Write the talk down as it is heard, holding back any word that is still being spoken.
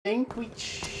think we...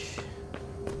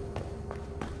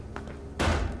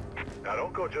 Now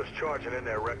don't go just charging in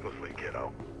there recklessly,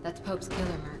 kiddo. That's Pope's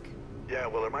killer, Merc. Yeah,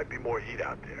 well, there might be more heat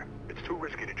out there. It's too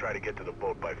risky to try to get to the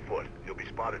boat by foot. You'll be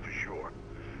spotted for sure.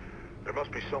 There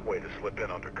must be some way to slip in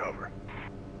undercover.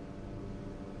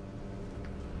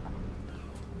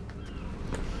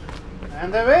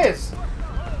 And there is!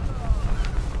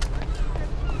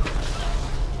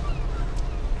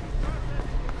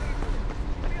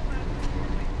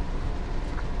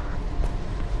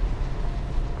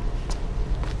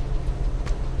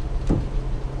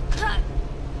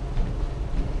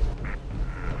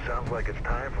 Sounds like it's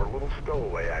time for a little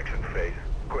stowaway action, Faith.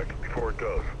 Quick, before it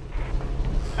goes.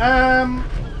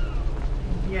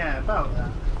 Yeah, about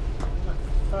that.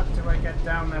 How the fuck do I get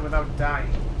down there without dying?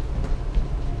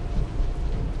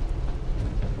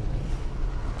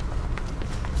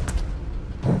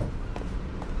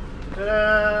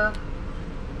 Ta-da!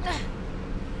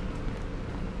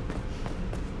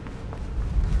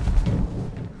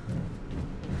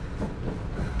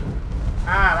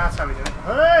 Ah, that's how we do it.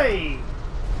 Hey!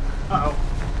 Uh-oh.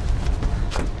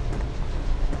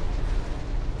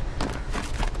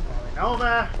 Going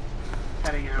over.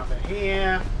 Heading over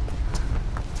here.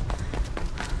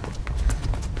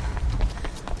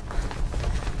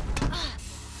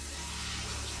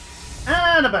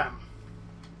 And a bam.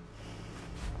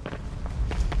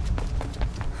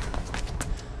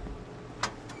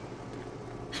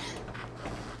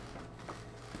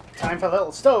 Time for a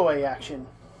little stowaway action.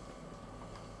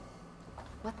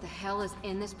 What the hell is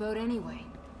in this boat anyway?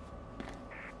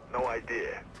 No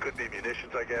idea. Could be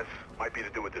munitions, I guess. Might be to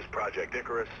do with this Project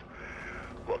Icarus.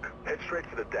 Look, head straight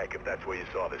for the deck if that's where you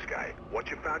saw this guy. Once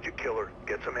you found your killer,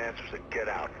 get some answers and get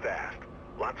out fast.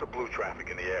 Lots of blue traffic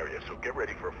in the area, so get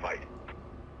ready for a fight.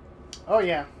 Oh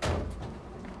yeah.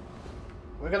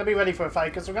 We're going to be ready for a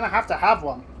fight because we're going to have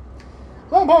one.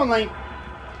 More importantly,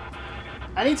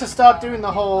 I need to start doing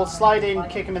the whole slide in,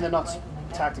 kick him in the nuts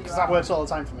tactic because that works all the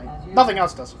time for me. Nothing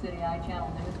else does. City Eye Channel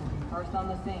News will be first on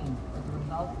the scene with the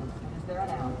results as soon as they're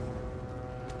announced.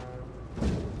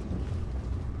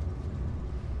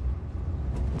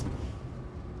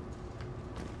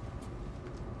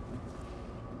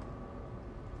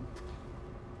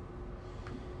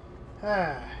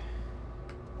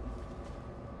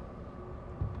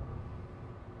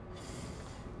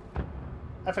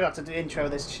 I forgot to intro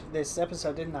this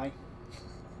episode, didn't I?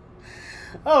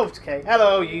 Oh, okay.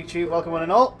 Hello, YouTube. Welcome one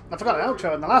and all. I forgot an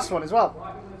outro in the last one as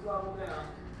well.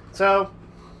 So,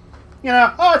 you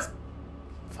know, oh, it's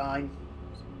fine.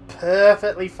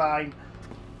 Perfectly fine.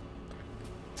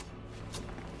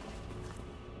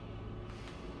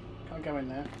 Can't go in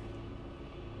there.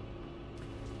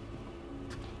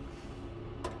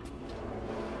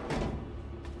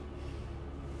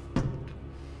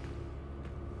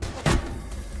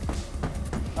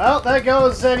 Well, there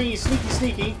goes any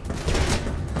sneaky.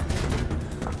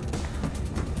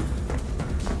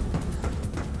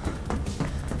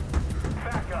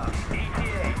 Back up.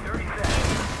 ETA, 30 seconds.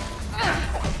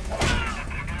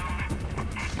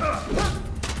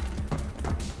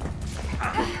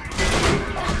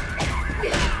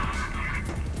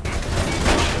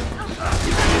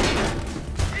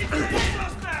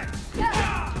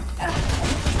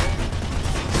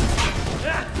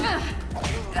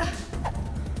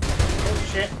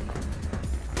 Shit.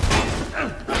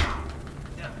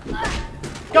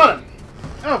 Got him!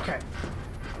 Okay.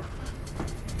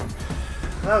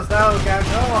 Those guys.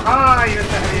 Oh, hi, Mr.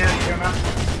 Heavy Gunner.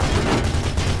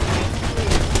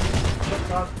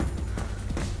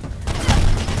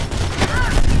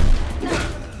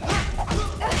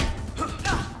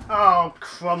 Oh,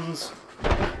 crumbs.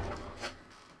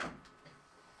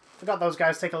 Forgot those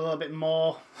guys take a little bit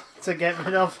more to get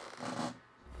rid of.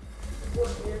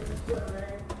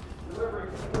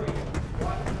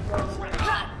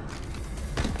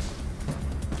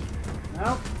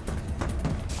 No.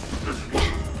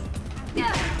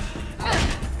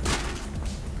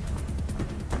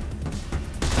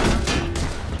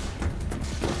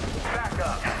 Back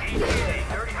up. ETA,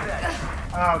 30 seconds.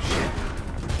 Oh shit.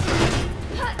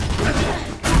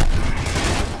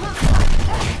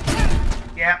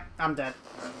 Yeah, I'm dead.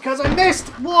 Because I missed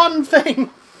one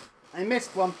thing! I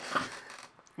missed one.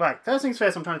 Right, first things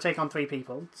first, I'm trying to take on 3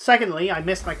 people. Secondly, I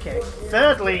missed my kick.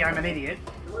 Thirdly, I'm an idiot.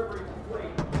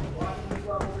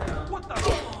 What the?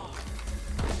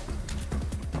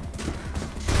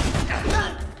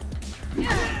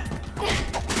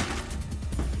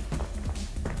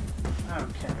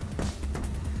 Okay.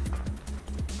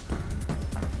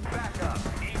 Back up.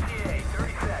 ETA,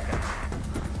 30 seconds.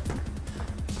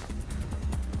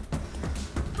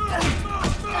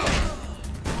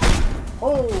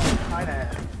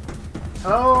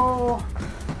 Oh.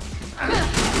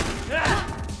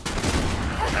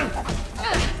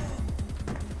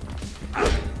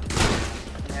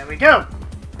 There we go.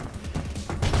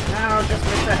 Now just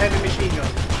with the heavy machine gun.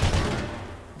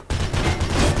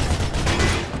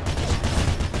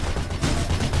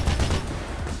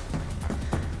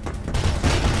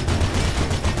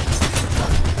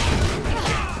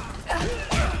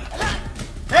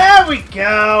 There we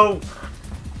go!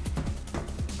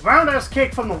 Roundhouse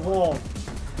kick from the wall.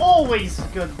 Always a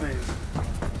good move.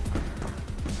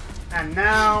 And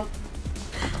now...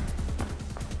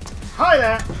 Hi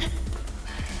there!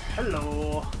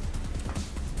 Hello.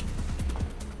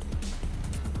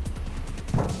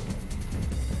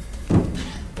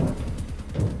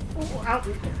 Oh, out.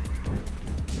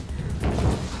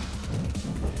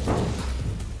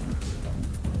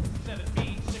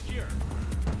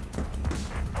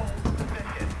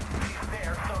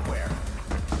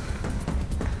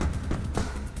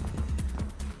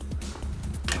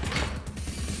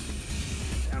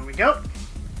 Go.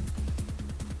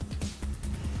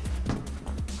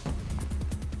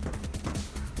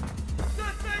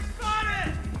 Suspect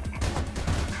spotted!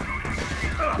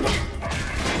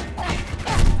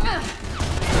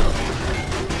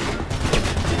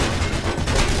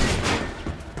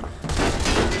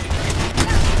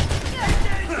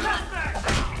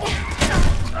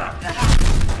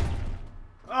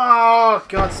 Oh,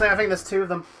 God's sake, I think there's two of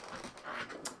them.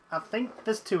 I think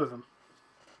there's two of them.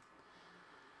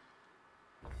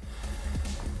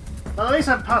 Well, at least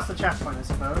I've passed the checkpoint, I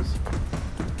suppose.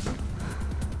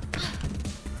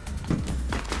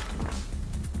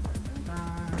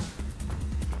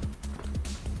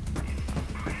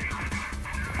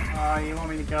 Oh, you want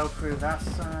me to go through that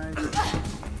side?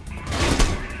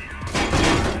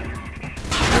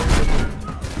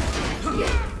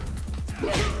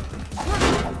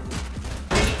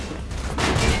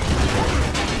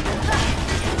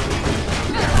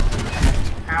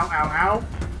 Ow, ow, ow.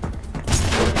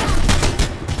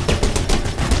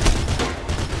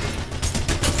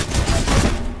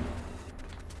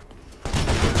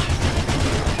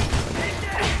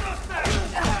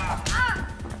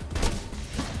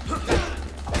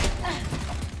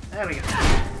 There we go.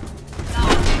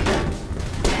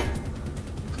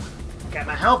 Get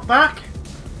my health back.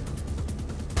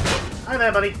 Hi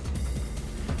there, buddy.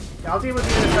 Yeah, I'll deal with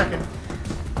you in a second.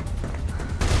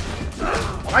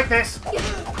 Like this.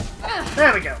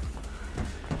 There we go.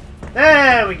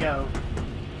 There we go.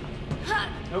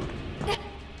 Nope.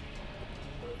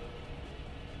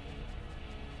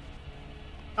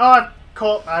 Oh,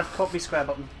 I've caught my square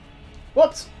button.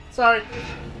 Whoops. Sorry.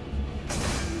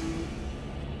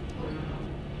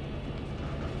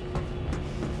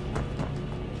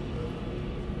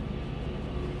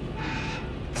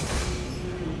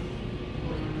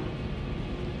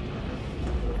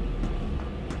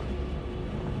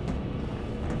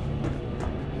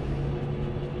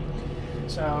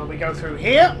 So we go through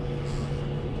here.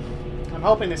 I'm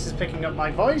hoping this is picking up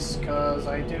my voice, because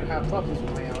I do have problems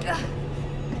with my audio.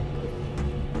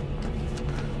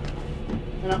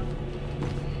 You know.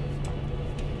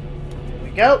 Here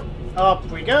we go. Up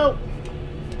we go.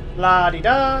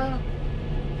 La-di-da.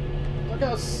 Look,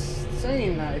 I was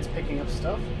saying that it's picking up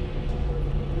stuff.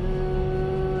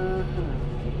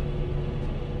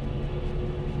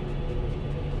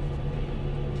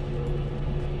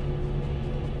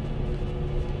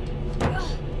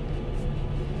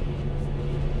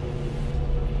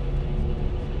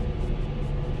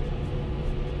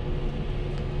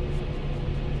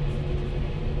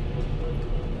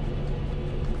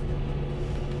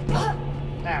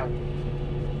 Now.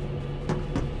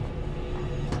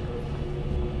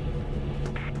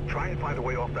 Try and find a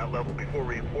way off that level before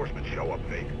reinforcements show up,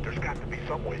 Fake. There's got to be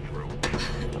some way through.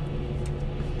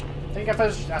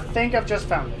 I think I've just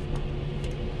found it.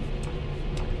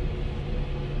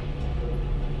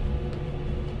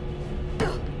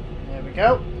 There we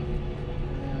go.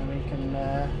 And we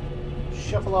can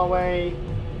shuffle our way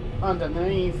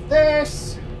underneath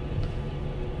this.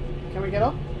 Can we get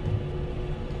up?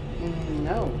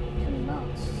 No,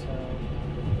 cannot. So.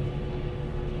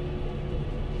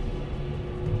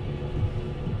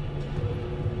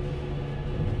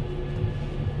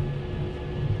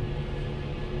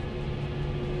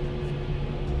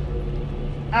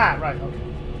 Ah, right, okay.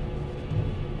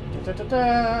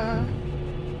 Da-da-da-da.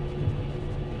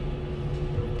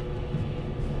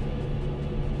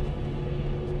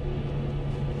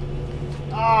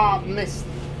 Ah, missed.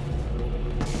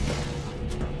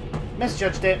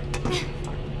 Misjudged it.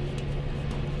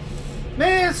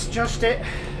 Misjudged it.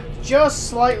 Just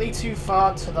slightly too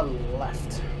far to the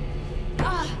left.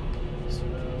 So,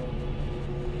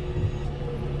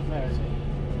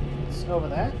 it's over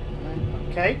there.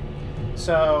 Okay.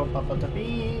 So,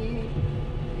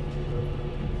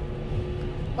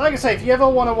 like I say, if you ever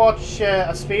want to watch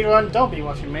a speedrun, don't be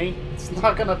watching me. It's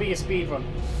not going to be a speedrun.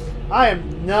 I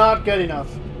am not good enough.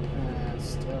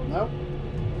 Still no.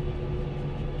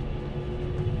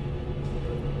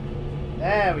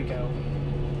 There we go.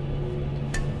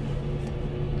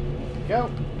 There we go.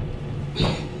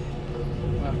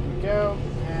 Up we go.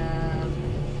 And...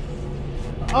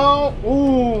 oh!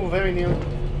 Ooh! Very near.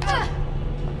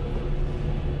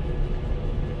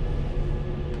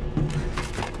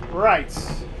 Right.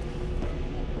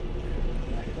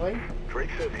 Exactly. Drake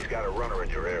says he's got a runner in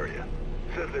your area.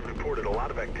 Says they've reported a lot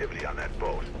of activity on that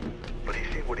boat. But he's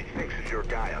seen what he thinks is your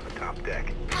guy on the top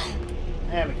deck.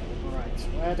 There we go. Right.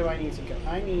 Where do I need to go?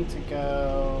 I need to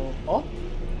go up.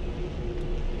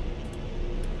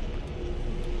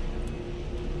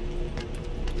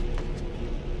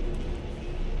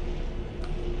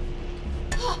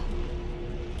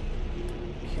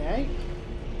 Okay.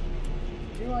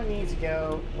 Do I need to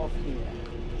go up here?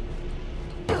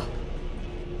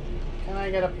 Can I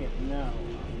get up here? No.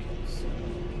 Okay, so...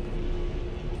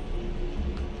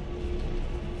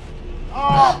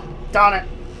 oh! Darn it!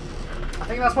 I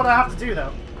think that's what I have to do,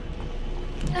 though.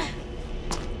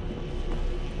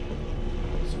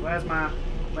 So where's my...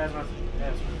 there's my...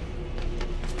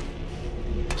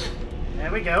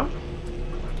 there we go.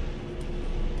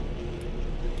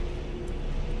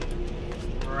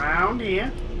 Round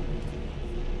here.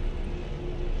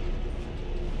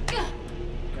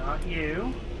 Got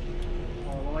you.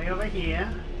 All the way over here.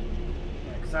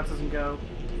 Yeah, because that doesn't go...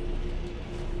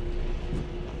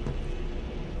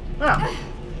 well,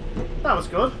 that was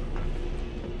good.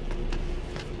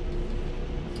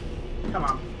 Come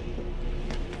on.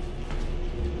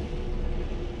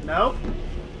 Nope.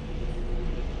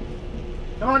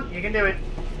 Come on, you can do it.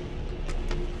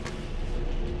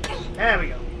 There we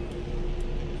go.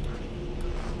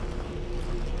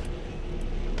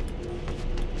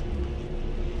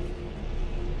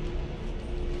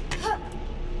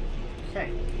 Okay.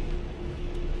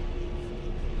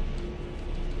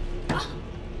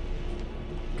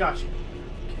 Gotcha.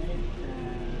 Okay.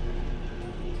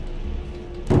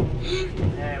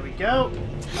 There we go.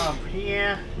 Up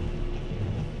here.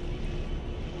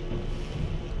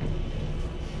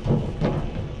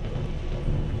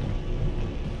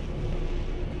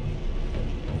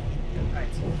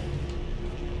 Right.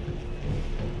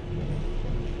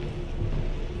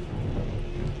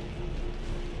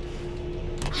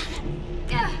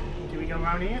 Do we go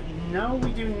around here? No,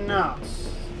 we do not.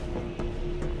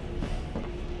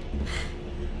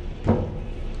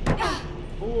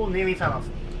 Oh, nearly fell off.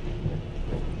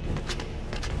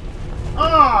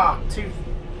 Ah, oh, too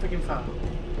freaking far.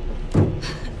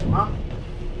 Come on.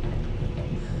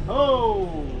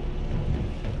 Oh.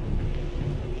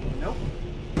 Nope.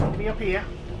 Need to be up here.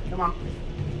 Come on.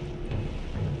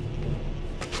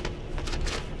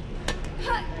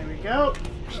 There we go.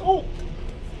 Oh.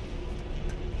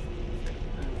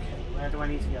 Okay, where do I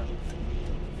need to go?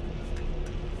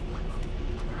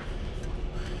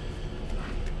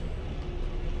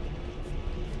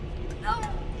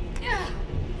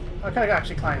 Okay, I can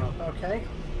actually climb up. Okay.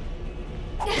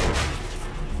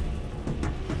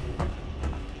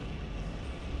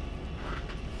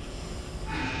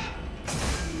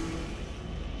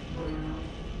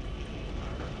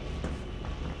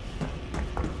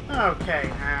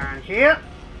 Okay, and here.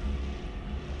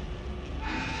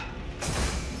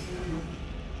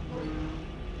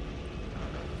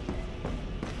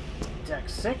 Deck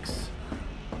 6.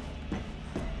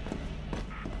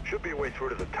 Should be a way through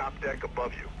to the top deck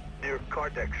above you, near car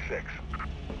deck 6.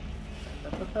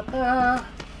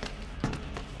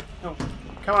 Oh,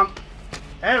 come on.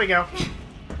 There we go.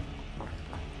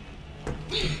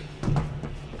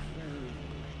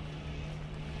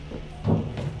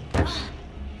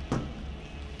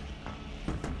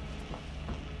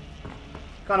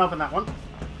 Can't open that one.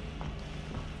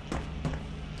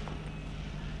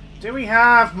 Do we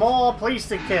have more police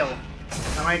to kill?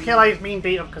 And by kill I mean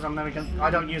beat up because I'm never gonna, I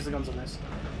don't use the guns on this.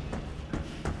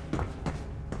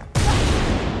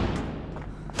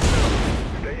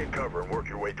 Stay in cover and work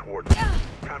your way towards them.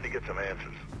 Time to get some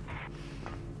answers.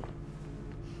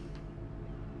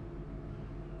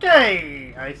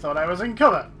 Okay, I thought I was in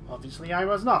cover. Obviously I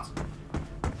was not.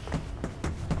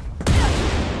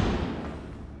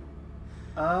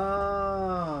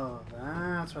 Oh,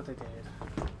 that's what they did.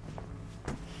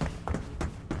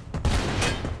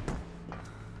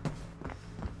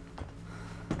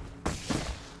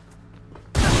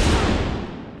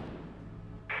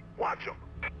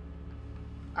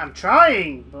 I'm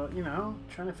trying, but you know,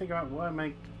 trying to figure out where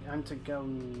I'm to go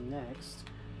next.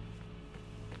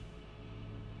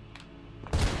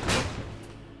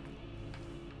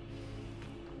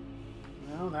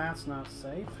 No, that's not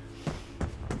safe.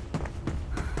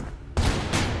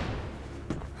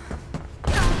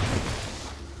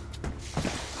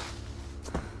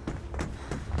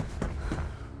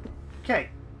 Okay.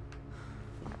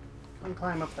 Come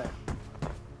climb up there.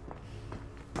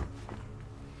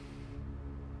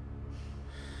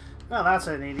 Oh, that's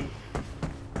an idiot.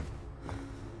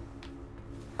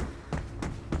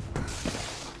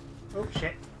 Oh,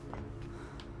 shit.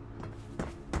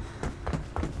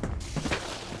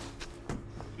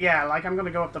 Yeah, like I'm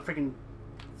gonna go up the freaking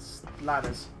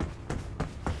ladders.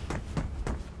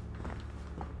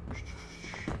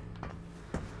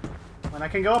 When I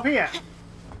can go up here.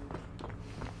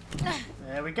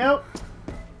 There we go.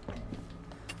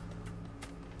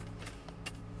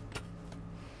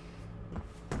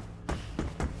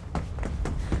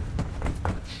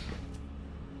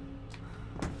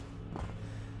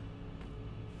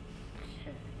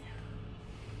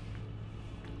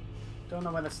 Don't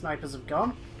know where the snipers have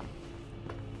gone.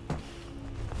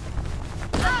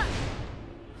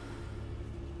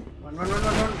 Run, run, run, run,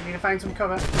 run. We need to find some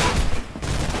cover.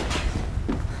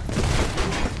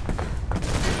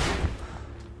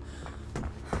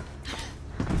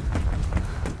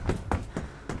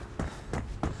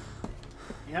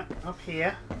 Yep, up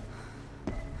here.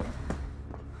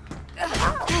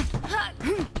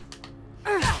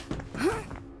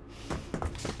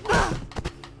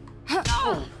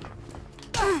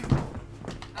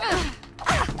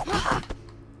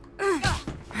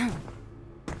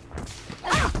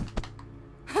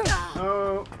 Oh.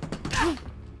 Oh.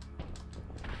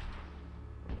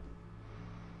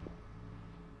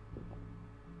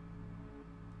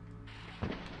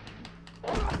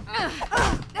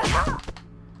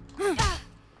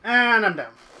 And I'm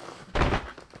down.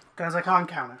 Because I can't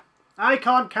counter. I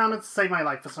can't counter to save my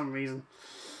life for some reason.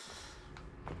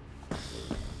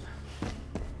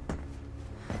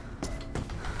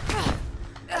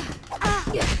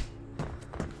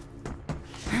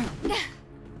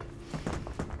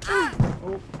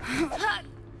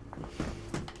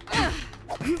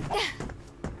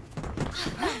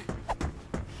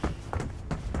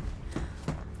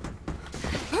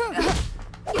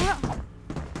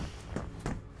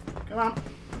 Come on.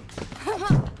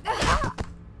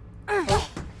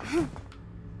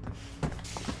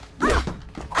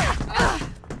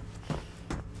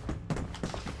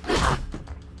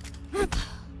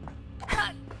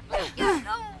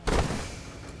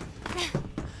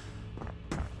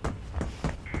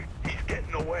 He's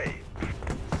getting away.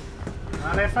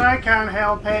 Not if I can't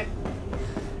help it.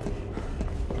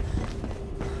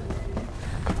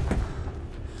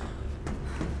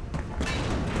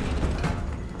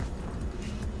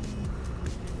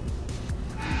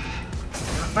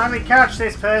 Finally catch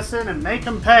this person and make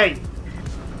them pay.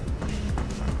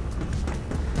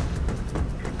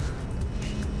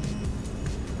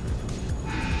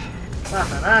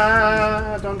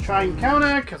 Da-da-da. Don't try and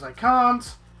counter because I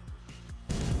can't.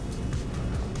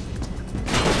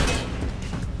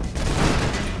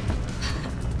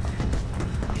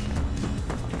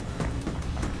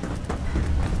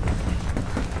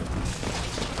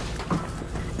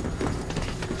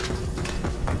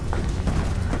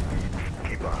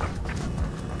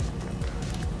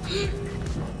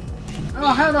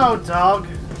 Oh, hello, dog.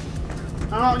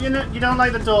 Oh, you don't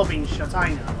like the door being shut, I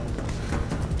know.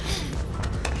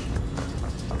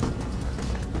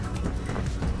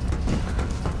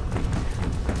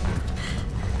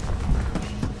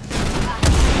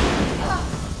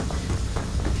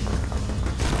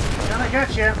 We're gonna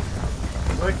get you.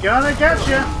 We're gonna get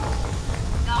you.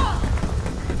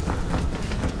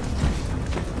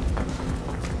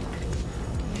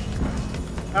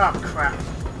 Oh, crap.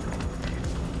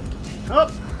 Oh!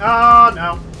 Oh,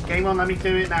 no. Game won't let me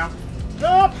do it now.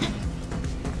 Oh!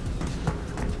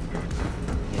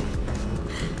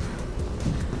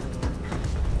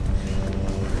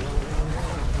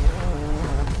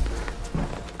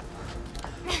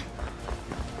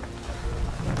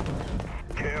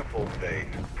 Careful, Thane.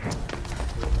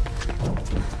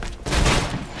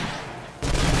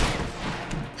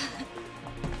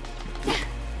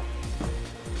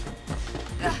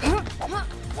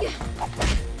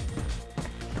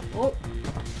 Oh!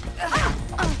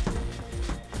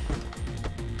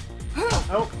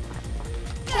 Oh!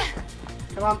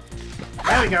 Come on.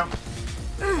 There we go.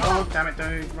 Oh, damn it,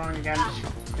 doing it wrong again.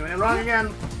 Doing it wrong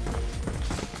again.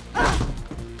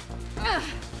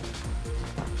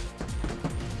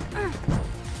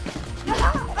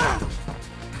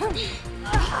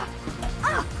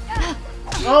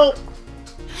 Oh!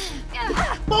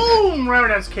 Boom!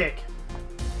 Roundhouse kick.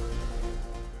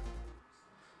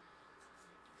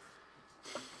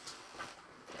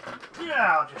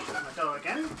 Yeah, I'll just shut my door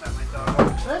again. Let my door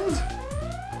open.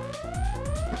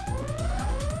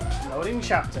 Loading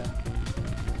chapter.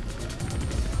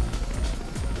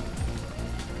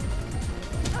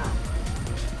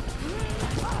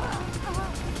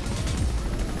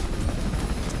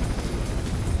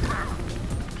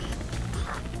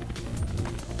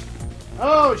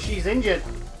 Oh, she's injured.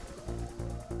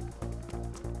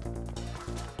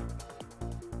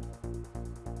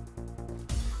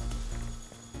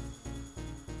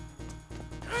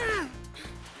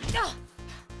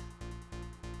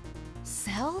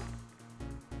 Cell?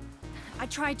 I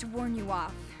tried to warn you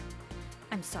off.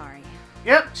 I'm sorry.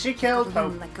 Yep, she killed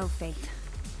Pope. Let go, Faith.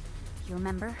 You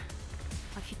remember?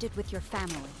 Like you did with your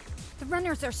family. The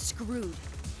runners are screwed.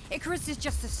 Icarus is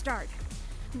just the start.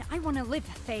 And I want to live,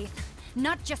 Faith.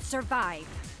 Not just survive.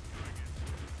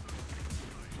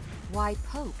 Why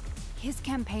Pope? His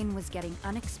campaign was getting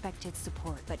unexpected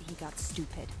support, but he got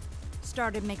stupid.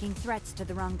 Started making threats to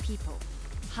the wrong people.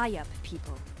 High-up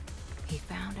people. He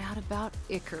found out about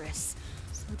Icarus,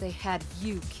 so they had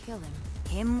you kill him.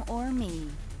 Him or me.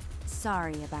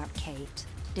 Sorry about Kate.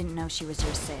 Didn't know she was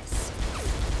your sis.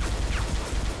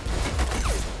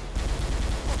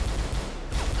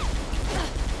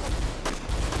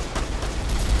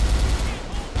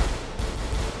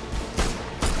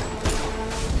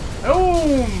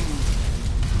 Boom!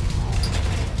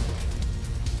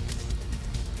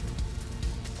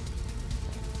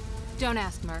 Don't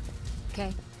ask, Mark.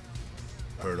 Okay?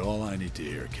 Heard all I need to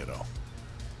hear, kiddo.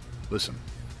 Listen,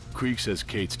 Krieg says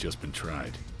Kate's just been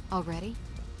tried. Already?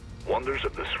 Wonders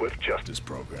of the swift justice. This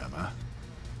program, huh?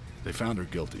 They found her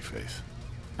guilty, Faith.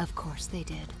 Of course they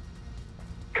did.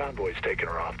 Convoy's taking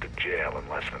her off to jail in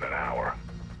less than an hour.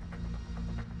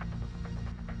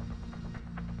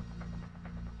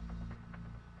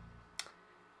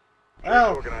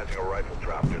 Well, Organizing a rifle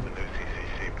drop near the new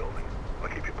CCC building. I'll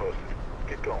keep you posted.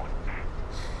 Get going.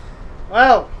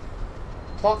 well,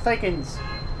 plot thickens.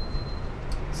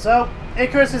 So,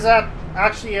 Icarus is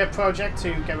actually a project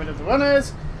to get rid of the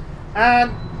runners,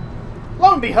 and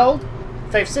lo and behold,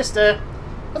 Faith's sister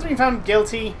has been found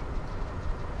guilty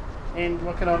in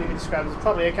what can only be described as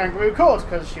probably a kangaroo court,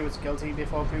 because she was guilty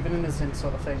before proven innocent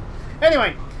sort of thing.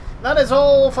 Anyway, that is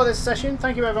all for this session.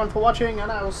 Thank you everyone for watching,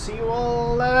 and I will see you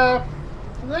all in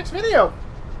the next video.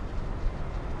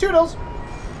 Toodles!